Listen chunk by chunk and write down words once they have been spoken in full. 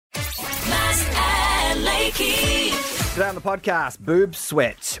Today on the podcast, boob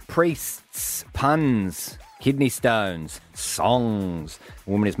sweat, priests, puns, kidney stones, songs. A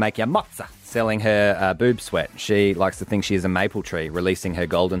woman is making a mozza, selling her boob sweat. She likes to think she is a maple tree, releasing her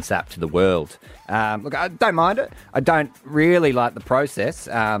golden sap to the world. Look, I don't mind it. I don't really like the process.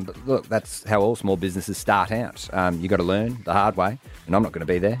 But look, that's how all small businesses start out. You got to learn the hard way. And I'm not going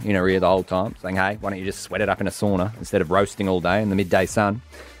to be there in her ear the whole time saying, hey, why don't you just sweat it up in a sauna instead of roasting all day in the midday sun?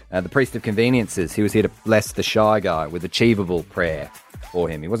 The priest of conveniences, he was here to bless the shy guy with achievable prayer for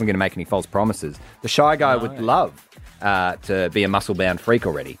him. He wasn't going to make any false promises. The shy guy would love to be a muscle-bound freak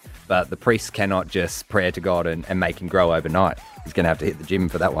already, but the priest cannot just pray to God and make him grow overnight. He's going to have to hit the gym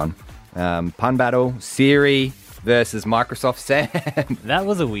for that one. Pun battle, Siri versus Microsoft Sam. That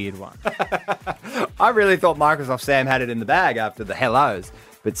was a weird one. I really thought Microsoft Sam had it in the bag after the hellos,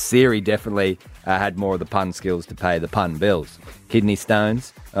 but Siri definitely had more of the pun skills to pay the pun bills. Kidney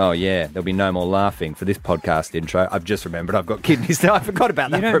stones. Oh, yeah, there'll be no more laughing for this podcast intro. I've just remembered I've got kidney stones. I forgot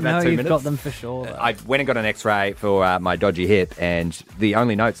about that for about 2 minutes. You've got them for sure, though. I went and got an x-ray for my dodgy hip, and the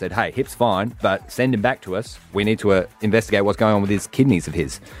only note said, hey, hip's fine, but send him back to us. We need to investigate what's going on with his kidneys of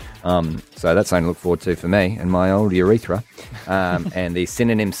his. So that's something to look forward to for me and my old urethra. And the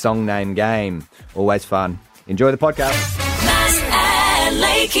synonym song name game. Always fun. Enjoy the podcast.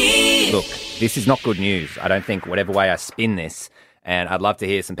 Look, this is not good news, I don't think, whatever way I spin this. And I'd love to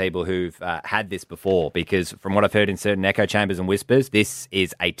hear some people who've had this before, because from what I've heard in certain echo chambers and whispers, this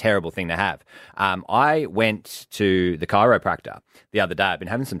is a terrible thing to have. I went to the chiropractor the other day. I've been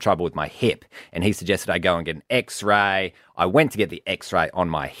having some trouble with my hip, and he suggested I go and get an x-ray. I went to get the x-ray on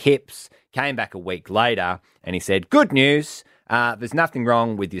my hips, came back a week later, and he said, good news. There's nothing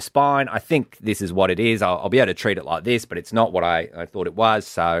wrong with your spine. I think this is what it is. I'll be able to treat it like this, but it's not what I thought it was.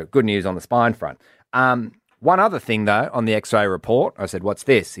 So good news on the spine front. One other thing, though, on the x-ray report, I said, what's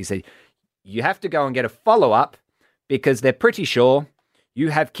this? He said, you have to go and get a follow-up because they're pretty sure you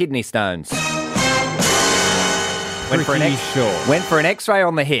have kidney stones. Went for an x-ray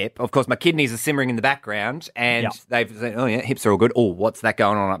on the hip. Of course, my kidneys are simmering in the background, and they've said, oh, yeah, hips are all good. Oh, what's that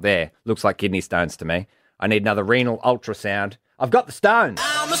going on up there? Looks like kidney stones to me. I need another renal ultrasound. I've got the stones.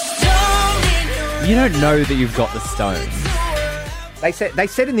 You don't know that you've got the stones. They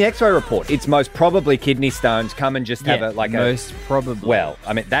said in the x-ray report, it's most probably kidney stones. Come and just have most probably. Well,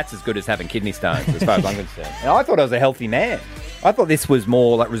 I mean, that's as good as having kidney stones as far as I'm concerned. And I thought I was a healthy man. I thought this was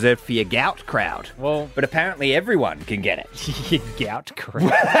more like reserved for your gout crowd. Well, but apparently everyone can get it. Your gout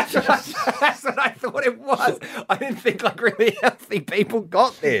crowd. That's what I thought it was. I didn't think like really healthy people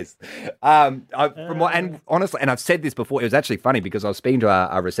got this. And honestly, and I've said this before, it was actually funny because I was speaking to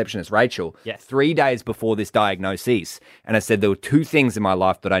our receptionist, Rachel, 3 days before this diagnosis, and I said there were two things in my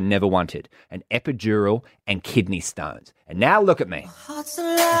life that I never wanted, an epidural and kidney stones. And now look at me.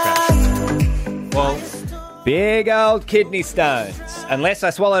 Okay. Well, big old kidney stones. Unless I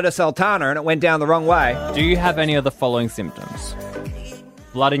swallowed a sultana and it went down the wrong way. Do you have any of the following symptoms?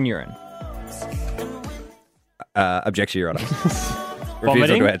 Blood in urine. Objection, Your Honour.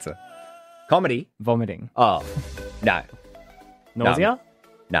 Vomiting? To answer. Comedy? Vomiting. Oh, no. Nausea?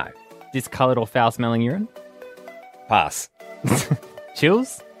 No. Discoloured or foul-smelling urine? Pass.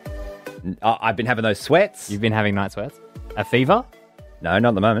 Chills? I've been having those sweats. You've been having night sweats? A fever? No, not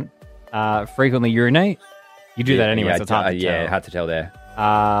at the moment. Frequently urinate? You do that anyway, so it's hard to tell. Yeah, hard to tell there.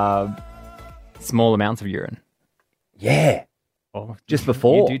 Small amounts of urine. Yeah. Oh, just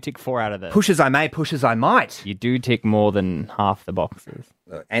before. You do tick 4 out of those. Push as I may, push as I might. You do tick more than half the boxes.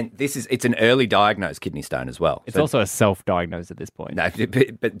 And it's an early diagnosed kidney stone as well. It's also a self-diagnosed at this point. No,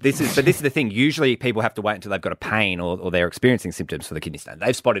 but this is the thing. Usually people have to wait until they've got a pain or they're experiencing symptoms for the kidney stone.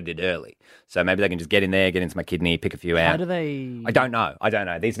 They've spotted it early. So maybe they can just get in there, get into my kidney, pick a few out. How do they... I don't know.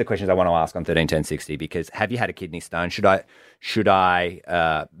 These are the questions I want to ask on 131060 because have you had a kidney stone? Should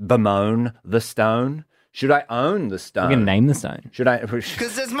I bemoan the stone? Should I own the stone? We're going to name the stone. Should I?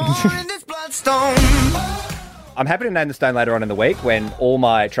 Because there's more in this bloodstone. I'm happy to name the stone later on in the week when all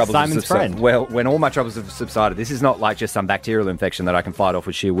my troubles Simon's have subsided. friend. Well, when all my troubles have subsided. This is not like just some bacterial infection that I can fight off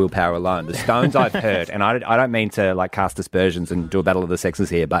with sheer willpower alone. The stones I've heard, and I don't mean to like cast aspersions and do a battle of the sexes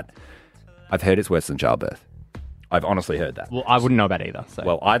here, but I've heard it's worse than childbirth. I've honestly heard that. Well, I wouldn't know about either. So.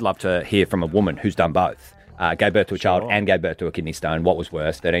 Well, I'd love to hear from a woman who's done both. Gave birth to a child and gave birth to a kidney stone. What was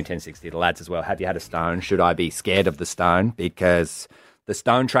worse? 131060, the lads as well. Have you had a stone? Should I be scared of the stone? Because the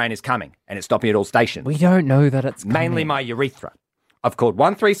stone train is coming and it's stopping at all stations. We don't know that it's coming. Mainly my urethra. I've called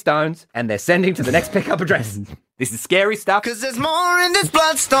 13 stones and they're sending to the next pickup address. This is scary stuff. Because there's more in this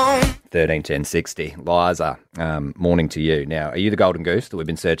bloodstone. 131060. Liza, morning to you. Now, are you the golden goose that we've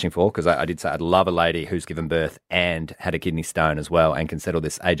been searching for? Because I did say I'd love a lady who's given birth and had a kidney stone as well and can settle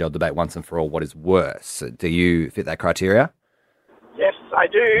this age-old debate once and for all. What is worse? Do you fit that criteria? Yes, I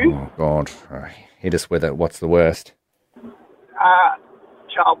do. Oh, God. All right. Hit us with it. What's the worst?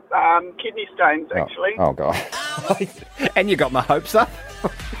 Kidney stones, actually. Oh God. And you got my hopes up?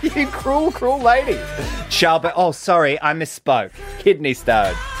 You cruel, cruel lady. Sorry, I misspoke. Kidney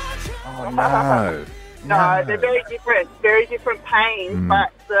stone. Oh, no. No, they're very different pains,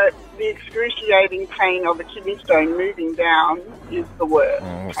 but the excruciating pain of a kidney stone moving down is the worst.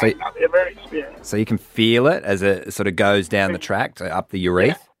 Oh, pain I've ever experienced. So you can feel it as it sort of goes down the tract, up the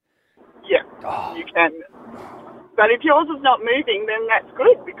urethra? Yeah, you can. But if yours is not moving, then that's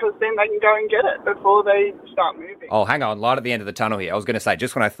good, because then they can go and get it before they start moving. Oh, hang on. Light at the end of the tunnel here. I was going to say,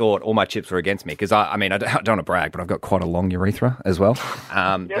 just when I thought all my chips were against me, because I don't want to brag, but I've got quite a long urethra as well.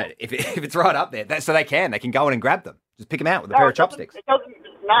 But if it's right up there, so they can go in and grab them. Just pick them out with a pair of chopsticks.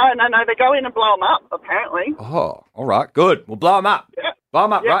 No, they go in and blow them up, apparently. Oh, all right. Good. We'll blow them up. Yeah. Blow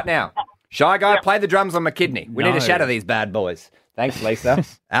them up Yeah. right now. Shy guy, play the drums on my kidney. We need to No. shatter these bad boys. Thanks, Lisa.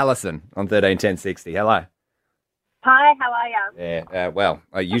 Alison on 131060. Hello. Hi, how are you? Yeah, well,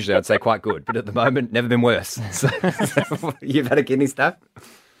 usually I'd say quite good, but at the moment, never been worse. So, you've had a kidney stone?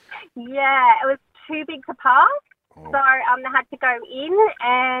 Yeah, it was too big to pass, so I had to go in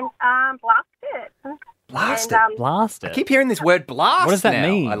and blast it. Blast And, it. Blast I it. keep hearing this word blast. What does that now.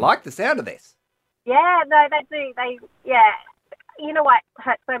 mean? I like the sound of this. Yeah, no, they do. You know what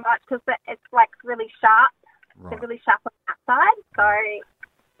hurts so much? Because it's like really sharp. Right. They're really sharp on the outside. So,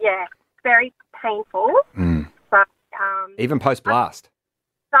 yeah, very painful. But, Even post-blast.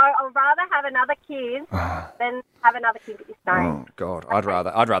 so I'd rather have another kid than have another kid with your stone. Oh, God. I'd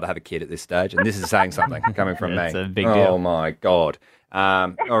rather have a kid at this stage, and this is saying something coming from me. It's a big Oh, deal. my God.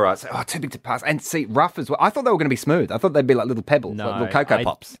 All right. So, too big to pass. And see, rough as well. I thought they were going to be smooth. I thought they'd be like little pebbles, like little Cocoa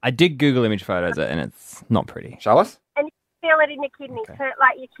Pops. I did Google image photos and it's not pretty. Show us. And you feel it in your kidneys. Okay. So,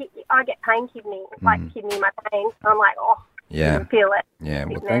 like I get pain kidney. It's like kidney in my pain. So I'm like, Yeah. you can feel it. Yeah,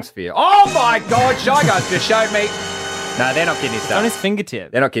 well, Isn't thanks for your... Oh, my God, Shy Guys just showed me... No, they're not kidney It's on his stones.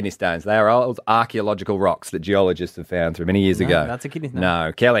 fingertip. They're not kidney stones. They are old archaeological rocks that geologists have found through many years ago. That's a kidney stone.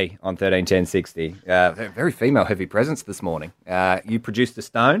 No, Kelly on 131060. Very female-heavy presence this morning. You produced a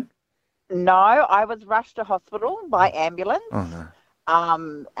stone? No, I was rushed to hospital by ambulance. Oh,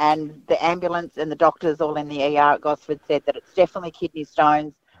 no. And the ambulance and the doctors all in the ER at Gosford said that it's definitely kidney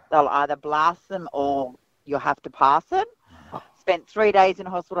stones. They'll either blast them or you'll have to pass it. Spent 3 days in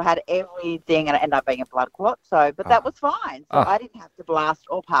hospital, had everything, and it ended up being a blood clot. So, but that was fine. So I didn't have to blast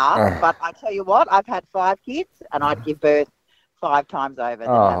or pass. But I tell you what, I've had 5 kids, and I'd give birth 5 times over than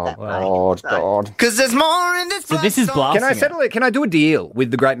have that pain. So- God. Because there's more in this. So this is blasting Can I it. settle it? Can I do a deal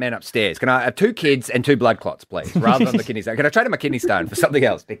with the great man upstairs? Can I have 2 kids and 2 blood clots, please, rather than the kidney stone? Can I trade him a kidney stone for something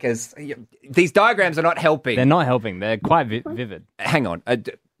else? Because these diagrams are not helping. They're not helping. They're quite vivid. Hang on.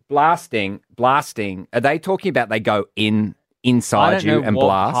 Blasting. Are they talking about they go inside I don't you know and what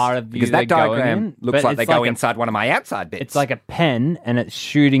blast? part of you Because they're that going diagram in, looks but like they it's go like inside one of my outside bits. It's like a pen and it's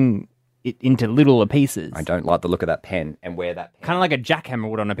shooting it into littler pieces. I don't like the look of that pen and where that pen... Kind of like a jackhammer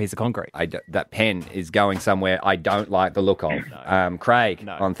would on a piece of concrete. that pen is going somewhere I don't like the look of. Craig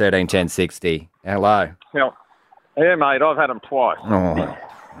on 131060. Hello. Yeah, mate, I've had them twice. Oh.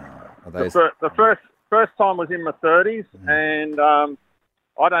 Are those... The first time was in my 30s, and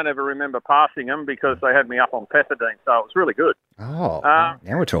I don't ever remember passing them because they had me up on pethidine, so it was really good. Oh,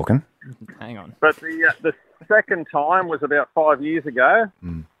 now we're talking. Hang on. But the second time was about 5 years ago,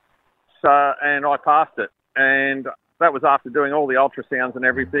 and I passed it, and that was after doing all the ultrasounds and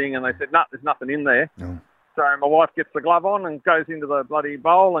everything, and they said, no, there's nothing in there. Oh. So my wife gets the glove on and goes into the bloody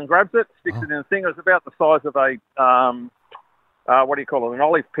bowl and grabs it, sticks it in the thing. It was about the size of a, what do you call it, an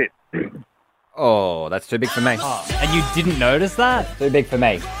olive pit. Oh, that's too big for me. And you didn't notice that? Too big for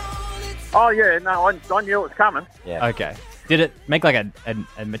me. Oh, yeah, no, I knew it was coming. Yeah. Okay. Did it make like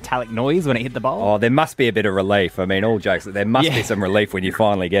a metallic noise when it hit the bowl? Oh, there must be a bit of relief. I mean, all jokes, there must be some relief when you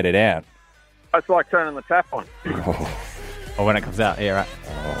finally get it out. It's like turning the tap on. Or when it comes out. Yeah, right.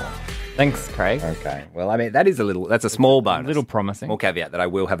 Thanks, Craig. Okay. Well, I mean, that's a small bonus. A little promising. Small caveat that I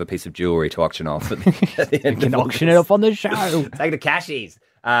will have a piece of jewellery to auction off at the end You can of auction it August. off on the show. Take the cashies.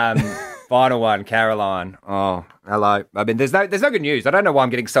 Final one, Caroline. Oh, hello. I mean, there's no good news. I don't know why I'm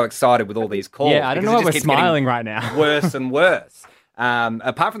getting so excited with all these calls. Yeah, I don't know because why it we're just keeps getting smiling right now. Worse and worse.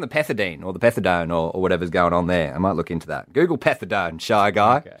 Apart from the pethidine or the pethidone or whatever's going on there, I might look into that. Google pethidone, Shy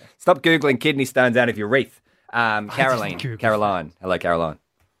Guy. Okay. Stop Googling kidney stones out of your wreath. Caroline. Hello, Caroline.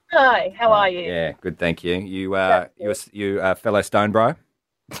 Hi, how are you? Yeah, good, thank you. You a fellow stone bro?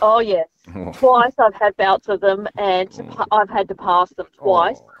 Oh, yes. Twice I've had bouts of them, and I've had to pass them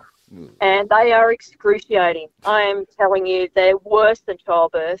twice. And they are excruciating. I am telling you, they're worse than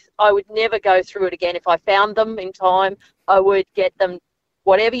childbirth. I would never go through it again. If I found them in time, I would get them,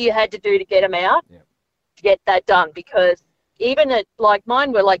 whatever you had to do to get them out, to get that done. Because even like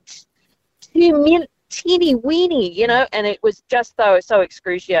mine were like teeny weeny, you know, and it was just so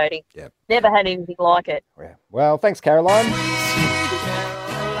excruciating. Yep. Never had anything like it. Yeah. Well, thanks, Caroline.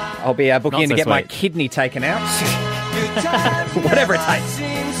 I'll be booking in to get my kidney taken out. Whatever it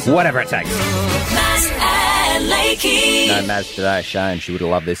takes. Whatever it takes. Maz and Lakey. No Maz today. Shame. She would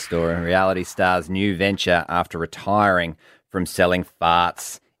have loved this story. Reality star's new venture after retiring from selling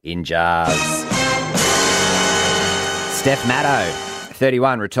farts in jars. Steph Maddow,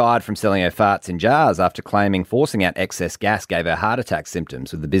 31, retired from selling her farts in jars after claiming forcing out excess gas gave her heart attack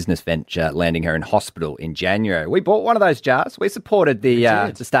symptoms, with the business venture landing her in hospital in January. We bought one of those jars. We supported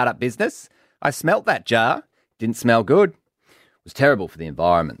the startup business. I smelt that jar. Didn't smell good. It was terrible for the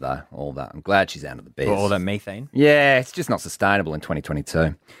environment, though, all that. I'm glad she's out of the biz. All that methane? Yeah, it's just not sustainable in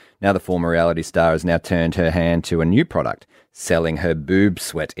 2022. Now the former reality star has now turned her hand to a new product, selling her boob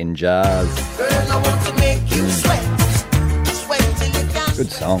sweat in jars. Girl, I want to make you sweat.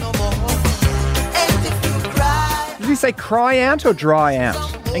 Good song. Did you say cry out or dry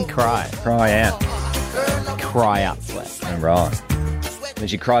out? And cry. Cry out. Cry out sweat. Right. Then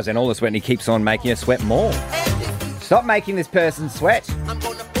she cries out all the sweat and he keeps on making her sweat more. Stop making this person sweat.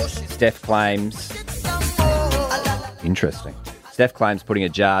 Steph claims. Interesting. Steph claims putting a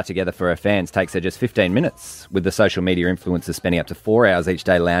jar together for her fans takes her just 15 minutes, with the social media influencer spending up to 4 hours each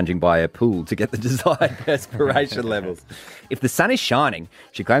day lounging by her pool to get the desired perspiration levels. If the sun is shining,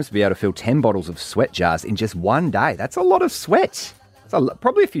 she claims to be able to fill 10 bottles of sweat jars in just one day. That's a lot of sweat.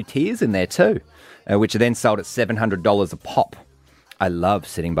 Probably a few tears in there too, which are then sold at $700 a pop. I love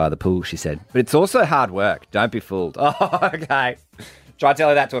sitting by the pool, she said. But it's also hard work. Don't be fooled. Oh, okay. Try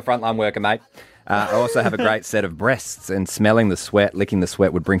telling that to a frontline worker, mate. I also have a great set of breasts, and smelling the sweat, licking the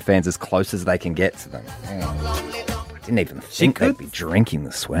sweat would bring fans as close as they can get to them. I didn't even think they'd be drinking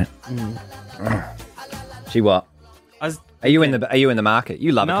the sweat. She what? Are you in the market?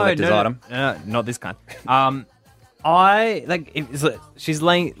 You love a collector's item. No, not this kind. She's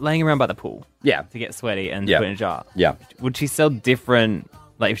laying around by the pool. Yeah. To get sweaty and put in a jar. Yeah. Would she sell different,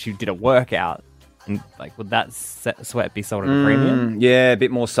 like if she did a workout, and like would that sweat be sold at a premium? Yeah, a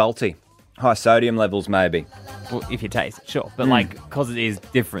bit more salty. High sodium levels, maybe. Well, if you taste it, sure. But like, because it is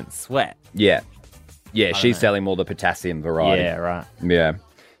different sweat. Yeah. Yeah, she's selling more the potassium variety. Yeah, right. Yeah.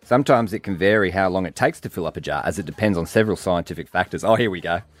 Sometimes it can vary how long it takes to fill up a jar, as it depends on several scientific factors. Oh, here we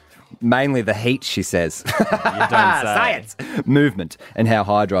go. Mainly the heat, she says. You don't say. Science. Movement and how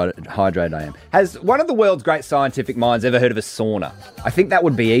hydrated I am. Has one of the world's great scientific minds ever heard of a sauna? I think that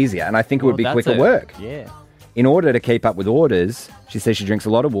would be easier, and I think it would be quicker work. Yeah. In order to keep up with orders, she says she drinks a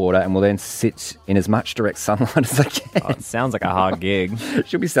lot of water and will then sit in as much direct sunlight as I can. Oh, it sounds like a hard gig.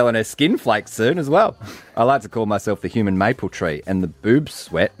 She'll be selling her skin flakes soon as well. I like to call myself the human maple tree, and the boob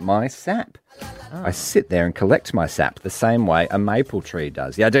sweat my sap. Oh. I sit there and collect my sap the same way a maple tree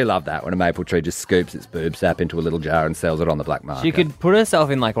does. Yeah, I do love that when a maple tree just scoops its boob sap into a little jar and sells it on the black market. She could put herself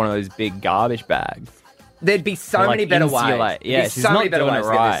in like one of those big garbage bags. There'd be so many better ways. Yeah, she's not doing it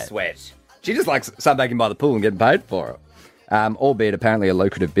right. Get this sweat. She just likes sunbaking by the pool and getting paid for it. Albeit apparently a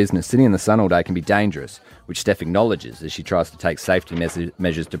lucrative business, sitting in the sun all day can be dangerous, which Steph acknowledges as she tries to take safety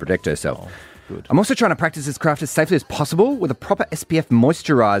measures to protect herself. Oh, good. I'm also trying to practice this craft as safely as possible with a proper SPF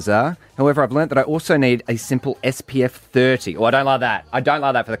moisturiser. However, I've learnt that I also need a simple SPF 30. Oh, I don't like that. I don't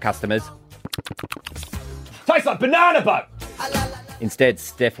like that for the customers. Tastes like banana boat! Instead,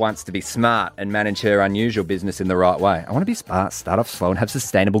 Steph wants to be smart and manage her unusual business in the right way. I want to be smart, start off slow, and have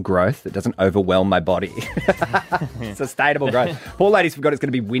sustainable growth that doesn't overwhelm my body. Sustainable growth. Poor lady's forgot it's going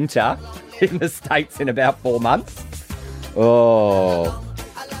to be winter in the States in about 4 months. Oh.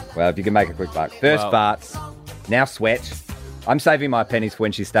 Well, if you can make a quick buck. First farts, now sweat. I'm saving my pennies for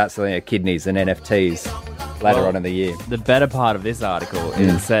when she starts selling her kidneys and NFTs later on in the year. The better part of this article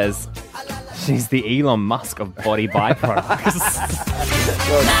is it says... She's the Elon Musk of body byproducts.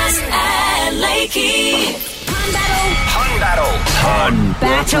 Maz and Lakey. Pun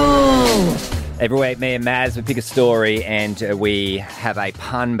battle. Every week, me and Maz, we pick a story and we have a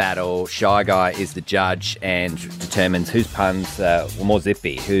pun battle. Shy Guy is the judge and determines whose puns were more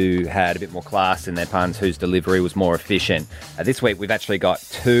zippy, who had a bit more class in their puns, whose delivery was more efficient. This week, we've actually got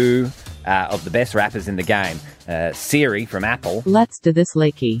two of the best rappers in the game, Siri from Apple, Let's do this,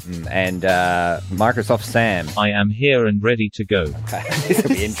 Lakey. and Microsoft Sam. I am here and ready to go. Okay, this will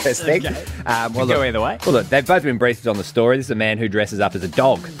be interesting. Could go either way. Well, look, they've both been briefed on the story. This is a man who dresses up as a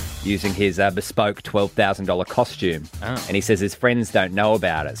dog using his bespoke $12,000 costume. Oh. And he says his friends don't know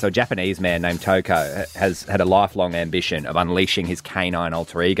about it. So a Japanese man named Toko has had a lifelong ambition of unleashing his canine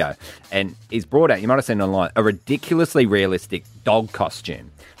alter ego. And he's brought out, you might have seen online, a ridiculously realistic dog costume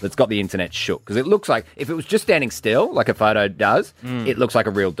that's got the internet shook. Because it looks like, if it was just standing still, like a photo does, it looks like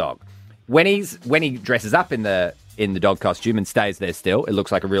a real dog. When he dresses up in the dog costume and stays there still, it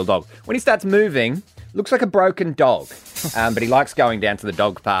looks like a real dog. When he starts moving, looks like a broken dog. But he likes going down to the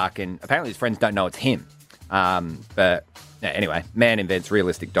dog park, and apparently his friends don't know it's him. But yeah, anyway, man invents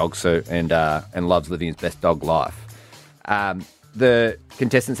realistic dog suit and loves living his best dog life. The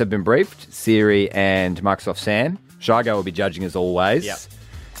contestants have been briefed, Siri and Microsoft Sam. Shygo will be judging as always. Yep.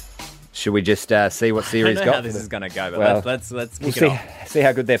 Should we just see what Siri's I don't know got? how this is going to go, but Well, let's kick We'll it off. see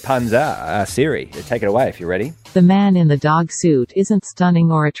how good their puns are. Siri, take it away if you're ready. The man in the dog suit isn't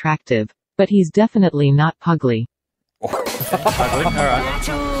stunning or attractive, but he's definitely not pugly. All right.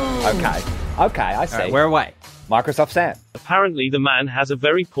 Okay, I see. All right, we're away. Microsoft Sam. Apparently the man has a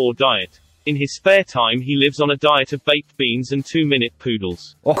very poor diet. In his spare time he lives on a diet of baked beans and 2-minute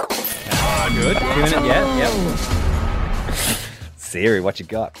poodles. Oh, Good. 2 minutes. Yeah. Siri, what you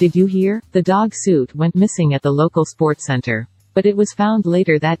got? Did you hear? The dog suit went missing at the local sports center, but it was found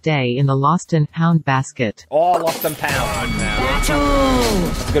later that day in the lost and found basket. Oh, lost some pounds. That's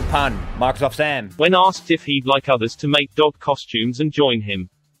a good pun. Microsoft Sam. When asked if he'd like others to make dog costumes and join him,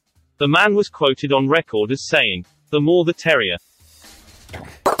 the man was quoted on record as saying, "The more the terrier."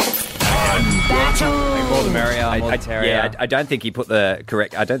 More the merrier, more the terrier. I don't think he put the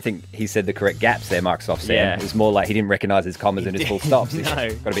correct. I don't think he said the correct gaps there, Microsoft Sam. Yeah. It was more like he didn't recognise his commas and his full stops. He No.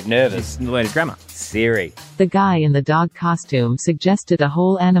 got a bit nervous. Just learn his grammar. Siri. The guy in the dog costume suggested a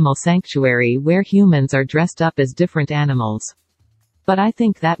whole animal sanctuary where humans are dressed up as different animals. But I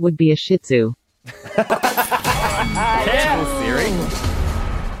think that would be a Shih Tzu. Careful, Siri.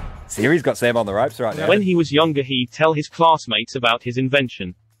 Siri's got Sam on the ropes right now. When he was younger he'd tell his classmates about his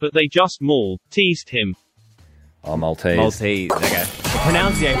invention, but they just teased him. Oh, Maltese. Maltese. Okay. The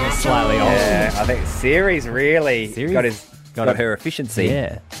pronunciation is slightly off. Yeah, I think Siri's really got her efficiency.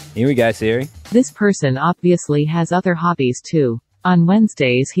 Yeah. Here we go, Siri. This person obviously has other hobbies too. On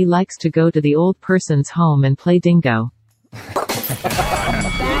Wednesdays he likes to go to the old person's home and play dingo.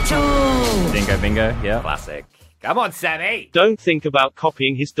 Dingo bingo. Yeah. Classic. Come on, Sammy. Don't think about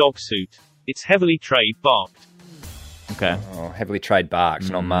copying his dog suit. It's heavily trademarked. Okay. Oh, heavily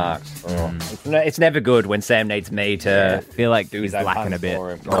trademarked, not marked. Oh. It's never good when Sam needs me to I feel like do he's his own lacking puns a bit.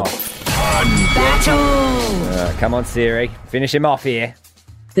 for him. Come on, Siri. Finish him off here.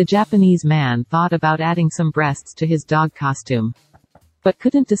 The Japanese man thought about adding some breasts to his dog costume, but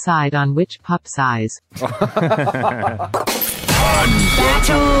couldn't decide on which pup size. Got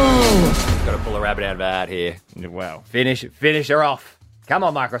to pull a rabbit out of a hat here. Wow. Finish her off. Come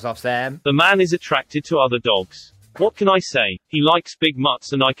on, Microsoft Sam. The man is attracted to other dogs. What can I say? He likes big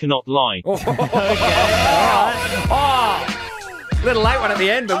mutts and I cannot lie. Oh, a little late one at the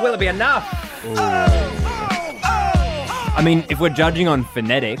end, but will it be enough? I mean, if we're judging on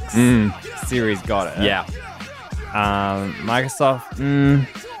phonetics, Siri's got it. Yeah. Microsoft.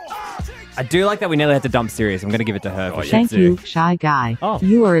 I do like that we nearly had to dump Siri, so I'm going to give it to her for Shih Thank Tzu. you, Shy Guy. Oh.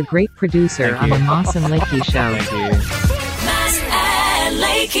 You are a great producer on the Moss and Lakey show. Thank you. Mass and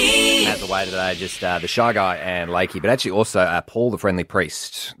Lakey. Out the way today, just the Shy Guy and Lakey, but actually also Paul the Friendly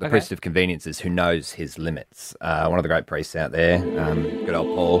Priest, the priest of conveniences who knows his limits. One of the great priests out there. Good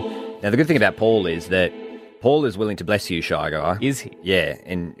old Paul. Now, the good thing about Paul is that Paul is willing to bless you, Shy Guy. Is he? Yeah,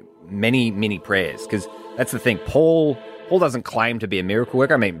 in many, many prayers, because that's the thing. Paul doesn't claim to be a miracle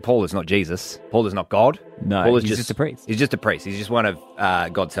worker. I mean, Paul is not Jesus. Paul is not God. No, Paul is he's just a priest. He's just a priest. He's just one of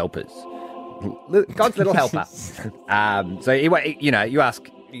God's helpers. God's little helper. So, you ask,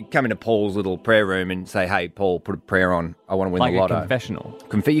 you come into Paul's little prayer room and say, "Hey, Paul, put a prayer on. I want to win Like the lotto." a confessional.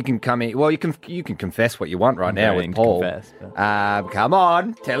 You can come in. Well, you can confess what you want right now going with to Paul. confess, Come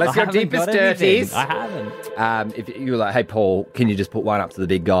on, tell us your deepest dirties. I haven't. If you're like, "Hey, Paul, can you just put one up to the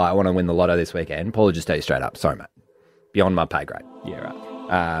big guy? I want to win the lotto this weekend." Paul will just tell you straight up, "Sorry, mate, beyond my pay grade." Yeah, right.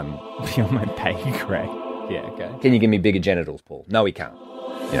 Beyond my pay grade. Yeah, okay. Can you give me bigger genitals, Paul? No, he can't.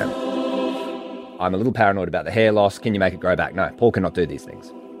 I'm a little paranoid about the hair loss. Can you make it grow back? No, Paul cannot do these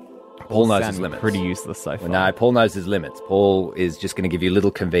things. Paul knows his limits. Pretty useless so far. Well, no, Paul knows his limits. Paul is just going to give you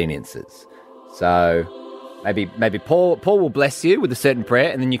little conveniences. So maybe Paul will bless you with a certain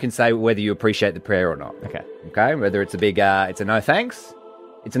prayer, and then you can say whether you appreciate the prayer or not. Okay. Okay. Whether it's a big, it's a no thanks,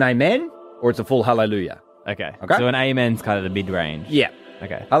 it's an amen, or it's a full hallelujah. Okay. Okay. So an amen's kind of the mid-range. Yeah.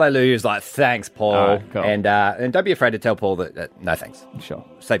 Okay. Hallelujah is like, thanks, Paul. All right, cool. And don't be afraid to tell Paul that no thanks. Sure.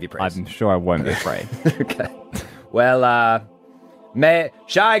 Save your prayers. I'm sure I won't be afraid. Okay. Well,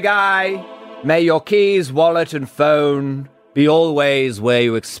 Shy Guy, may your keys, wallet, and phone be always where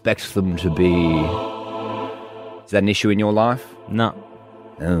you expect them to be. Is that an issue in your life? No.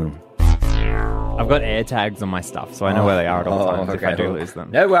 Oh. I've got air tags on my stuff, so I know where they are at all times if I do lose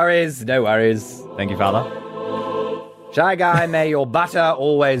them. No worries, no worries. Thank you, Father. Shy Guy, may your butter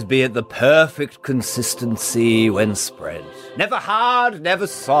always be at the perfect consistency when spread. Never hard, never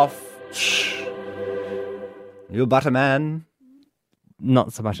soft. You a butter man?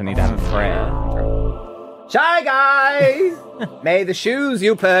 Not so much I need to have a prayer. Shy Guy, may the shoes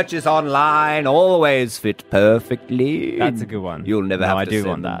you purchase online always fit perfectly. That's a good one. You'll never have to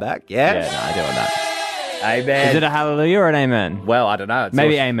send them back. Yeah? Yeah, no, I do want that. Amen. Is it a hallelujah or an amen? Well, I don't know. It's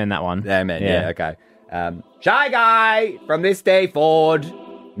Maybe amen, that one. Amen, yeah, okay. Shy Guy, from this day forward,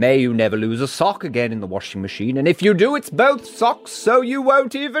 may you never lose a sock again in the washing machine. And if you do, it's both socks, so you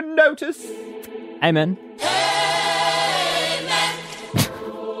won't even notice. Amen.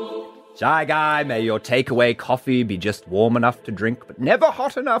 Shy Guy, may your takeaway coffee be just warm enough to drink, but never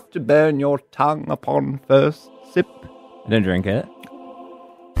hot enough to burn your tongue upon first sip. I don't drink it.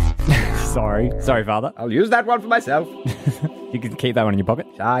 Sorry, Father. I'll use that one for myself. You can keep that one in your pocket.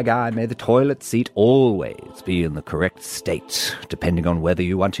 Shy Guy, may the toilet seat always be in the correct state, depending on whether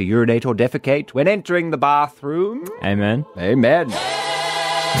you want to urinate or defecate when entering the bathroom. Amen. Amen.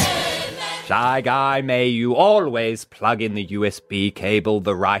 Shy Guy, may you always plug in the USB cable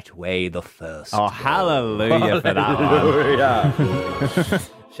the right way the first Oh, hallelujah for that one.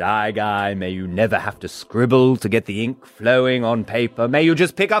 Shy Guy, may you never have to scribble to get the ink flowing on paper. May you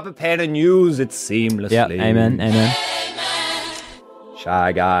just pick up a pen and use it seamlessly. Yeah, amen.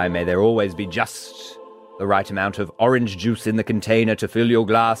 Shy Guy, may there always be just the right amount of orange juice in the container to fill your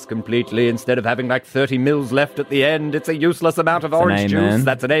glass completely instead of having like 30 mils left at the end. It's a useless amount of orange juice.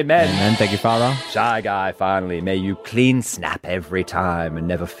 That's an amen. Amen. Thank you, Father. Shy Guy, finally, may you clean snap every time and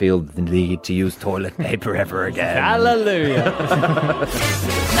never feel the need to use toilet paper ever again. Hallelujah.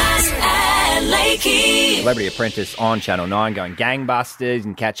 Mass and Lakey. Celebrity Apprentice on Channel 9 going gangbusters. You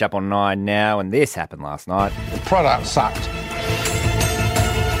can catch up on 9 now, and this happened last night. The product sucked.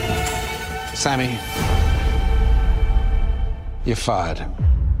 Sammy, you're fired.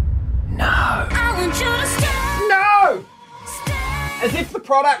 No. I want you to stay. No! Stay. As if the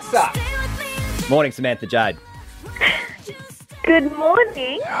product sucked. Morning, Samantha Jade. Good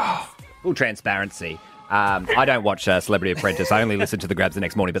morning. Full transparency. I don't watch Celebrity Apprentice. I only listen to the grabs the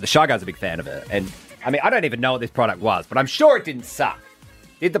next morning, but the Shy Guy's a big fan of it. And, I mean, I don't even know what this product was, but I'm sure it didn't suck.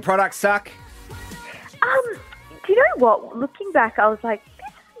 Did the product suck? Do you know what? Looking back, I was like, this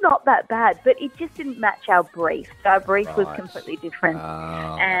is not that bad, but it just didn't match our brief. Our brief was completely different.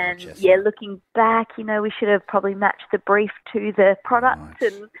 And yeah, looking back, you know, we should have probably matched the brief to the product.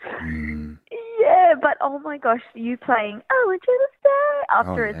 And yeah, but oh my gosh, you playing "I Want You to Stay"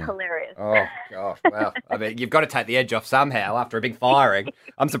 after is hilarious. Oh gosh, well, I mean, you've got to take the edge off somehow after a big firing.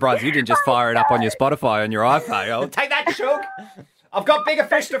 I'm surprised you didn't just fire it up on your Spotify on your iPhone. Oh, take that, Shug. I've got bigger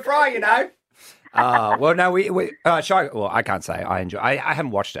fish to fry, you know. Well, no, Shy. Well, I can't say I enjoy. I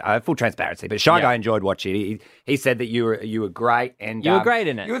haven't watched it. Full transparency, but Shy Guy enjoyed watching it. He said that you were great, and you were great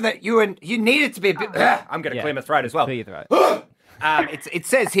in it. You needed to be a bit. I'm going to clear my throat as well. Clear your throat. It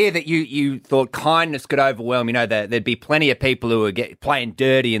says here that you thought kindness could overwhelm. You know, there'd be plenty of people who were playing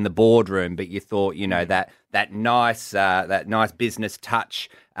dirty in the boardroom, but you thought, you know, that nice business touch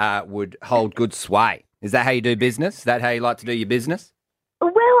would hold good sway. Is that how you do business? Is that how you like to do your business?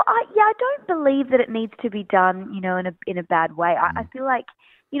 Well, I don't believe that it needs to be done, you know, in a bad way. I feel like,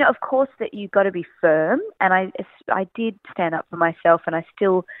 you know, of course that you've got to be firm, and I did stand up for myself, and I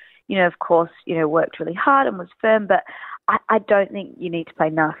still, you know, of course, you know, worked really hard and was firm, but I don't think you need to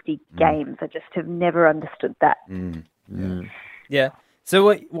play nasty games. I just have never understood that. Yeah.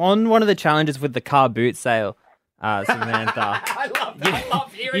 So on one of the challenges with the car boot sale, Samantha, I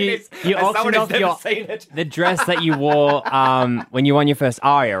love hearing this. You as someone auctioned who's off never seen it. the dress that you wore when you won your first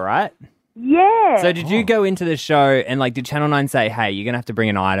Aria, right? Yeah. So did you go into the show and did Channel 9 say, hey, you're going to have to bring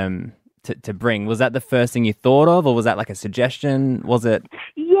an item to bring? Was that the first thing you thought of, or was that like a suggestion? Was it?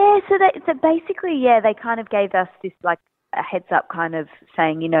 Yeah, so basically, they kind of gave us this like a heads up kind of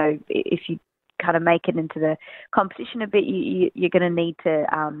saying, you know, if you kind of make it into the competition a bit, you're going to need to,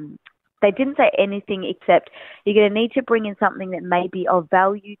 they didn't say anything except you're going to need to bring in something that may be of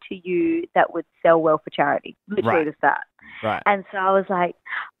value to you that would sell well for charity. Literally just that. Right. And so I was like,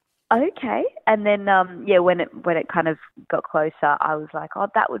 Okay. And then, when it kind of got closer, I was like, oh,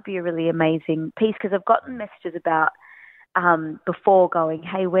 that would be a really amazing piece, because I've gotten messages about before going,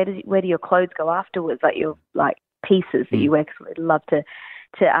 hey, where do your clothes go afterwards? Like your pieces that you wear, because we'd love to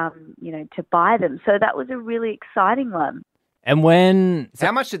buy them. So that was a really exciting one. And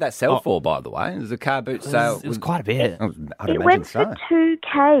how much did that sell for, by the way? It was a car boot sale. It was quite a bit. It went for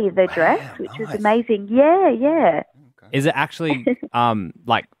 $2,000, the dress, which was amazing. Yeah. Is it actually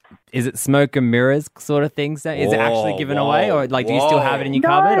is it smoke and mirrors sort of thing? So is it actually given away, or do you still have it in your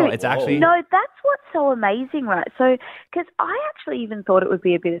cupboard, or it's actually? No, that's what's so amazing, right? So, because I actually even thought it would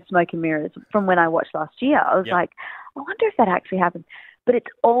be a bit of smoke and mirrors from when I watched last year. I was like, I wonder if that actually happened. But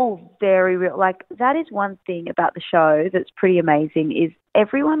it's all very real. Like, that is one thing about the show that's pretty amazing, is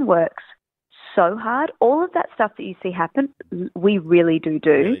everyone works so hard. All of that stuff that you see happen, we really do.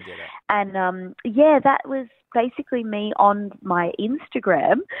 Really and that was basically me on my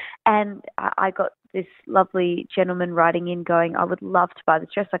Instagram, and I got this lovely gentleman writing in going, I would love to buy this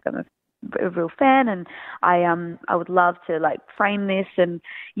dress, like I'm a real fan, and I would love to frame this, and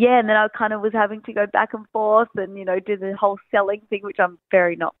then I kind of was having to go back and forth and do the whole selling thing, which I'm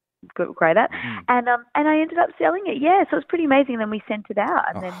very not great at, and I ended up selling it. So it was pretty amazing. And then we sent it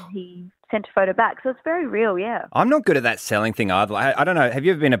out, and then he sent a photo back, so it's very real. I'm not good at that selling thing either. I don't know, have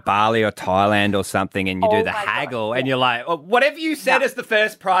you ever been to Bali or Thailand or something, and you do the haggle, and you're like, whatever you said is the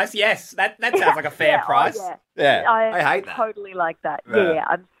first price, yes, that sounds like a fair price. I hate that. Totally like that.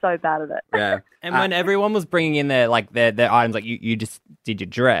 I'm so bad at it. And when everyone was bringing in their items, like you just did your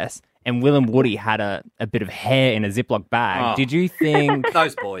dress, and Will and Woody had a bit of hair in a Ziploc bag. Did you think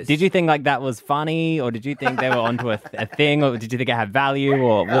those boys? Did you think that was funny, or did you think they were onto a thing, or did you think it had value,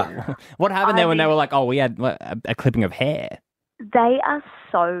 or what happened there when they were like, oh, we had a clipping of hair? They are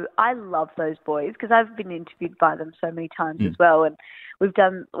so. I love those boys, because I've been interviewed by them so many times as well, and we've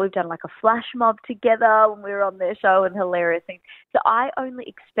done like a flash mob together when we were on their show, and hilarious things. So I only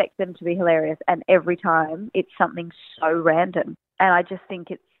expect them to be hilarious, and every time it's something so random, and I just think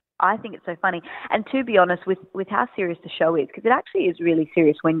it's so funny. And to be honest, with how serious the show is, because it actually is really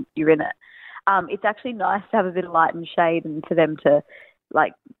serious when you're in it, it's actually nice to have a bit of light and shade, and for them to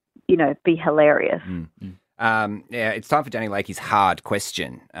be hilarious. It's time for Danny Lakey's hard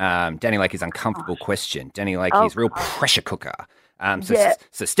question. Danny Lakey's uncomfortable question. Danny Lakey's real pressure cooker.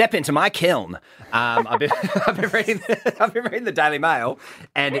 So step into my kiln. I've been reading the Daily Mail,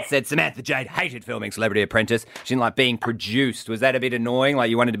 and it said Samantha Jade hated filming Celebrity Apprentice. She didn't like being produced. Was that a bit annoying?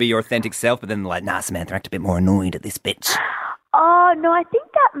 Like, you wanted to be your authentic self, but then like, nah, Samantha, act a bit more annoyed at this bit. Oh no, I think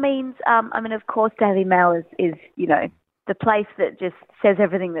that means. Of course, Daily Mail is the place that just says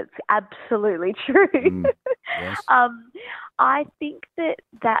everything that's absolutely true. Yes. I think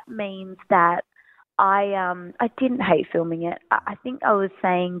that means that I didn't hate filming it. I think I was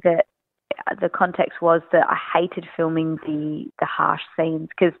saying that the context was that I hated filming the harsh scenes,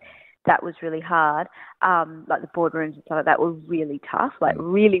 because that was really hard. Like the boardrooms and stuff like that were really tough, like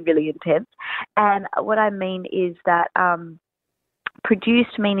really, really intense. And what I mean is that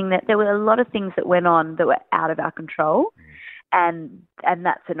produced, meaning that there were a lot of things that went on that were out of our control, and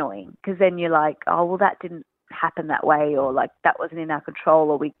that's annoying, because then you're like, oh, well, that didn't happen that way, or like that wasn't in our control,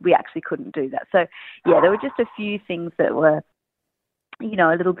 or we actually couldn't do that. So there were just a few things that were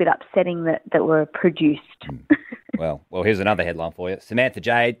a little bit upsetting that were produced. Well, here's another headline for you. Samantha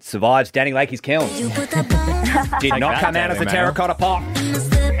Jade survives Danny Lakey's kiln. Did not come out as a terracotta pot.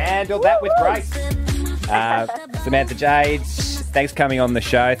 Handled that with grace. Samantha Jade, thanks for coming on the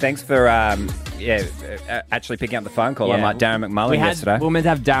show. Thanks for actually picking up the phone call, unlike Darren McMullen yesterday. We were meant to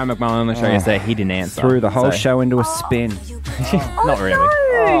have Darren McMullen on the show yesterday. He didn't answer. Threw the whole show into a spin. Not really.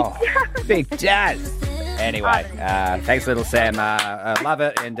 No. Big Jazz. Anyway, thanks, little Sam. Love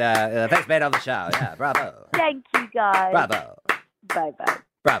it. And thanks for being on the show. Yeah, bravo. Thank you, guys. Bravo. Bye-bye.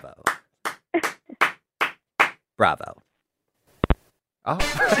 Bravo. Bravo. Oh.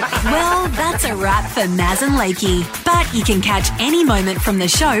 Well, that's a wrap for Maz and Lakey. But you can catch any moment from the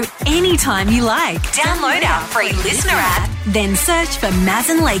show anytime you like. Download our free listener app, then search for Maz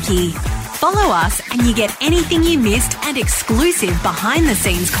and Lakey. Follow us and you get anything you missed and exclusive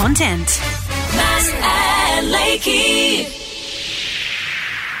behind-the-scenes content. Maz and Lakey.